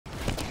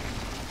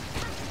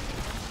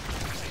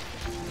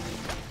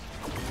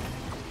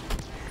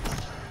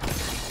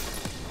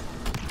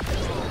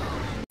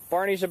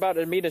Barney's about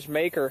to meet his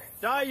maker.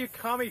 Die, you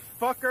commie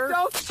fucker!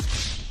 Don't.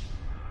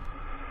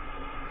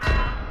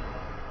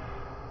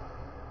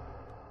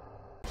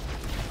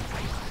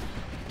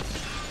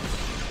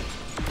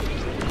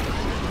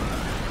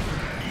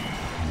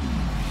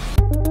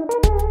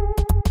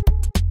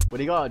 When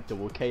he got a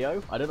double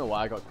KO, I don't know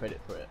why I got credit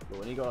for it, but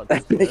when he got a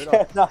double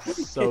KO, that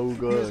was so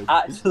good. He was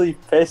actually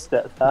pissed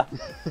at that.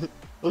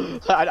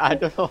 I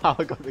don't know how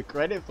I got the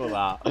credit for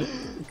that.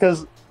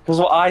 Because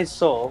what I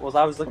saw was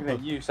I was looking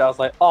at you, so I was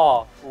like,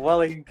 oh,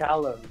 Welling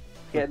Callum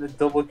getting the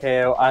double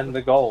KO and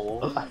the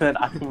goal. And then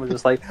Adam was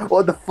just like,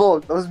 what the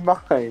fuck? That was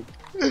mine.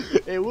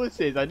 It was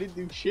his, I didn't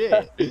do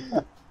shit.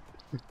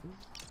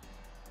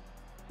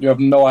 You have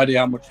no idea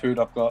how much food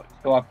I've got.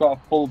 So I've got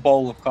a full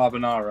bowl of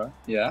carbonara,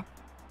 yeah?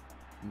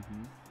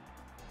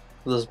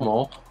 There's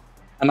more.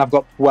 And I've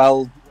got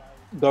 12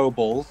 dough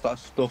balls that are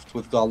stuffed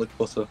with garlic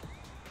butter.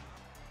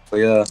 So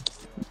yeah.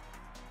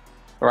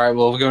 Right,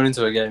 well, we're going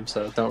into a game,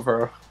 so don't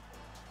throw.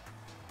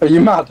 Are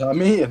you mad?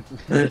 I'm eating.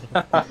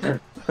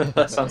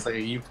 That sounds like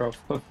a you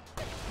problem.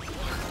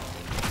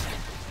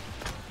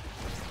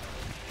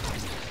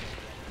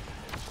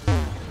 A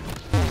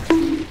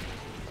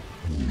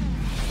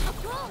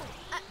goal!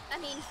 I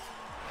mean,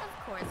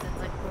 of course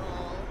it's a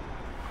goal.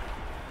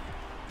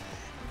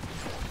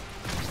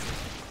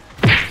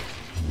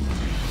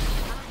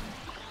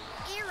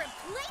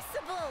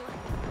 Irreplaceable!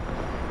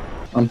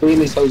 I'm beating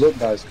these hoes up,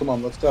 guys. Come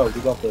on, let's go.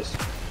 We got this.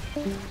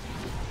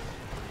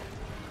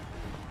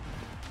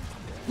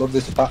 Love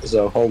this fat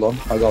Zo. Hold on,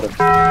 I got him.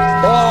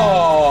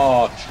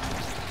 Oh!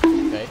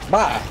 Okay.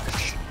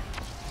 Mash!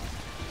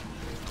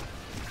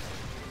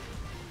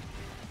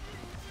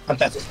 And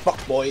that's a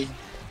fuck boy.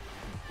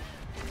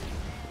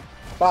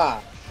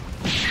 Bash!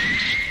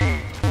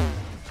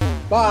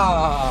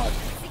 Bash!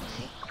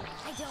 See,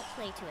 I don't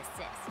play to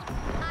assist.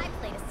 I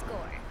play to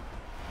score.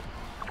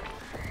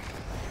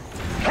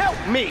 Help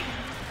me!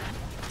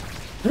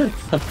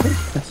 What's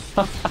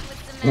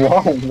the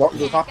Wow, matter? what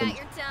just Got happened?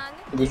 your tongue?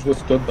 It was just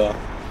stood there.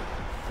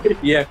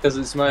 Yeah, because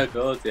it's my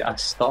ability. I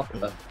stopped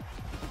them.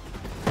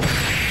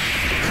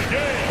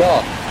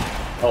 God,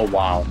 Oh,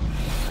 wow.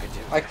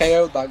 I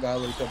KO'd that guy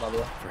later, by the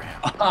way.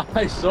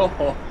 I saw.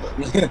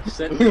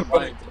 Sent me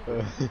right.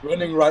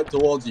 Running right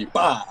towards you.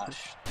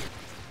 Bash!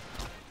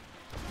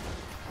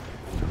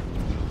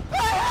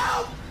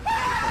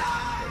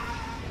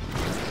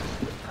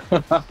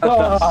 Bash! I'm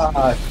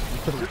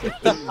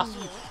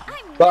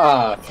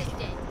Bash!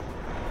 addicted.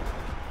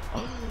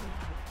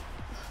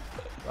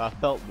 I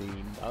felt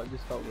mean. I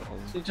just felt wrong.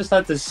 You just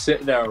had to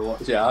sit there and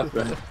watch it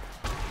happen.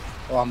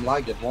 Oh, I'm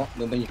lagging. What? I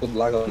didn't think you could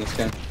lag on this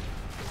game.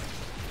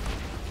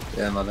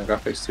 Yeah, man, the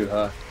graphics too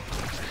high.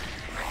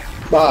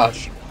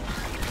 Bash!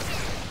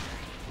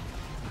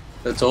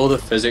 It's all the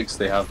physics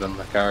they have in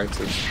the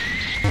characters.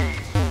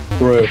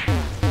 Bro.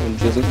 And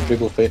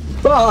jiggle fit.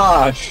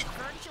 Bash!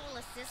 Virtual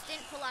assistant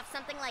pull off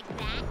something like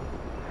that?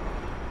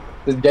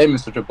 This game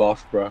is such a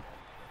boss, bro.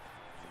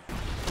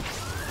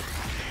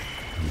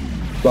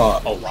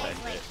 But Oh, Like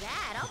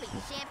that, I'll be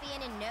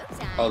champion in no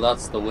time. Oh,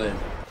 that's the win.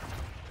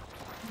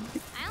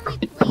 I only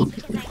played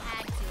because I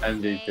had to.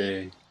 okay?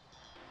 MVP.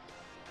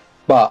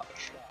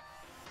 Bash.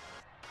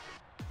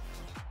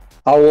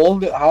 How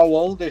old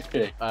is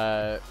she?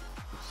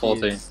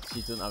 14.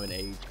 She doesn't have an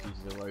age,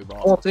 she's a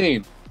robot.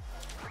 14.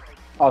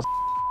 Oh,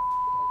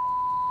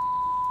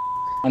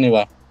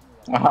 anyway,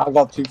 I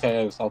got 2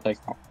 KOs, I'll take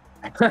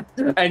that.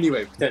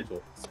 Anyway,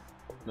 potential.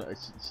 No,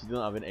 she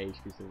doesn't have an age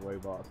because she's a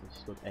robot, so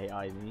she's got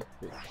AI in me,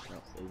 but it's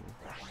not saving.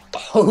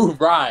 Oh,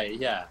 right,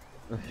 yeah.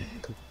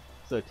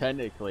 So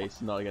technically,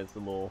 it's not against the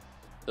law.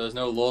 There's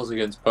no laws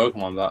against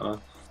Pokemon, Batman.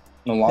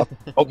 No what?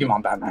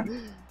 Pokemon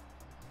Batman.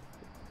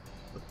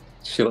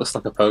 She looks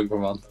like a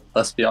Pokemon.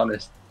 Let's be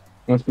honest.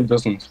 What if it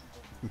doesn't?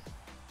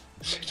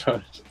 She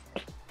does.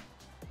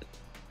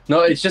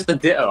 No, it's just a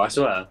Ditto, I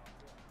swear.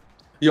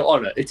 Your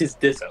Honor, it is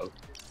Ditto.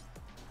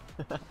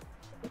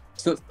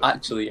 It's not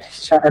actually.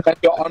 And then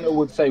your Honor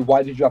would say,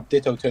 why did you have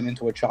Ditto turn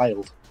into a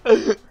child?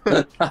 I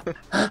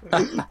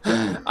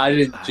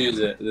didn't choose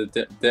it. The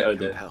Ditto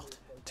did.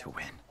 To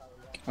win.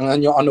 And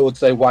then your Honor would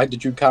say, why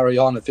did you carry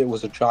on if it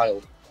was a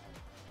child?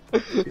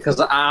 Because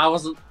I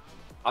wasn't.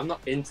 I'm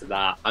not into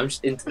that. I'm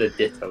just into the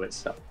Ditto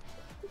itself.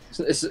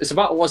 It's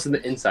about what's in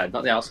the inside,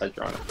 not the outside,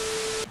 Your Honor.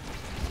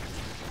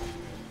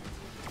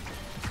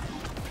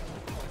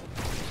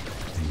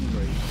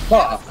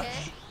 Bash. Good,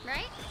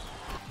 right?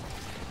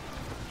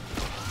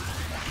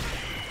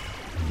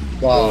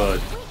 Wow.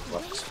 Good.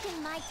 Quit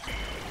wasting my time.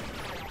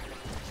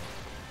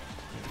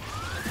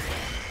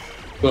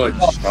 Good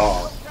job.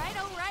 Alright,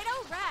 alright,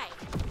 alright.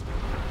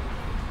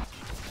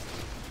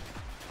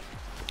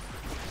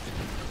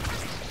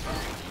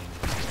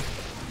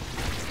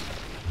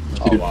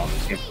 Oh wow.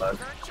 Virtual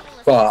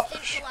Bash.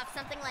 assistant pull off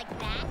something like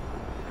that?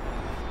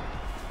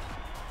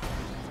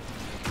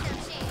 No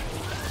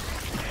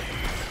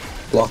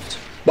chance. Blocked.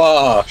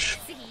 Bash.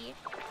 See,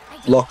 I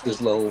don't Blocked play his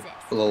to little assist.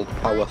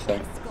 power I thing. play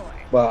to score.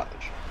 Bash.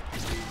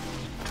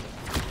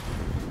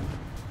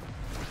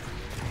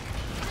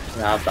 I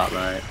have that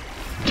right.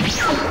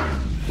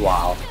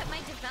 Wow. At my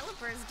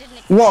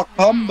What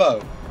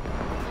combo?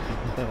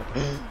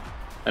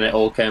 And it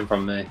all came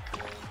from me.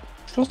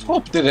 Shut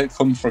up! Did it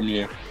come from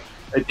you?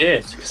 It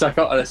did, because I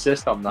got an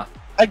assist on that.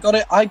 I got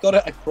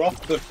it across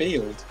the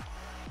field.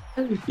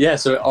 Yeah,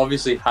 so it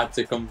obviously had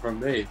to come from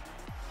me.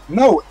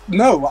 No,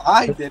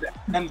 I did it.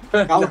 And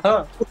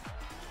No.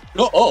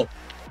 Shut up!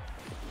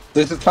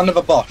 This is kind of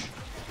a bosh.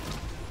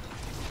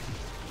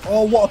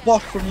 Oh, what a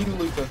bosh from you,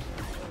 Luca.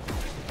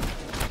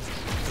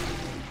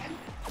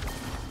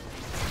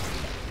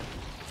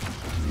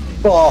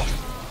 Bosh.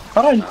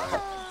 How do I...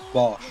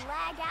 Bosh.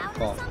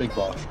 Bosh. Big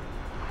bosh.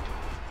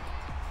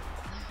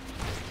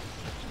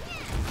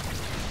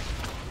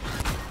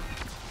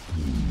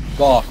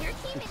 Bosh.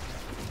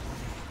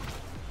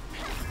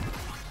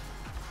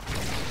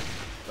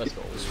 Let's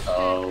go.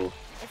 Oh,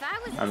 If I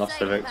was I lost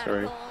the excited about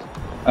victory. a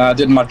goal, I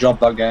did my job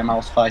that game. I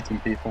was fighting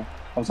people.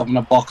 I was having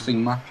a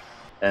boxing match.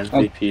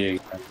 MVP again.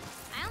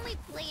 I only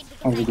played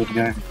That was because a I good had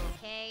game. to,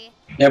 okay?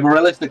 Yeah, but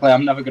realistically,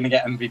 I'm never going to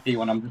get MVP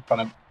when I'm just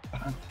trying to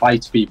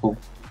fight people.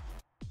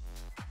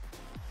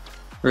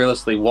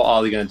 Realistically, what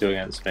are they going to do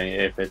against me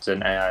if it's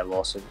an AI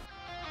lawsuit?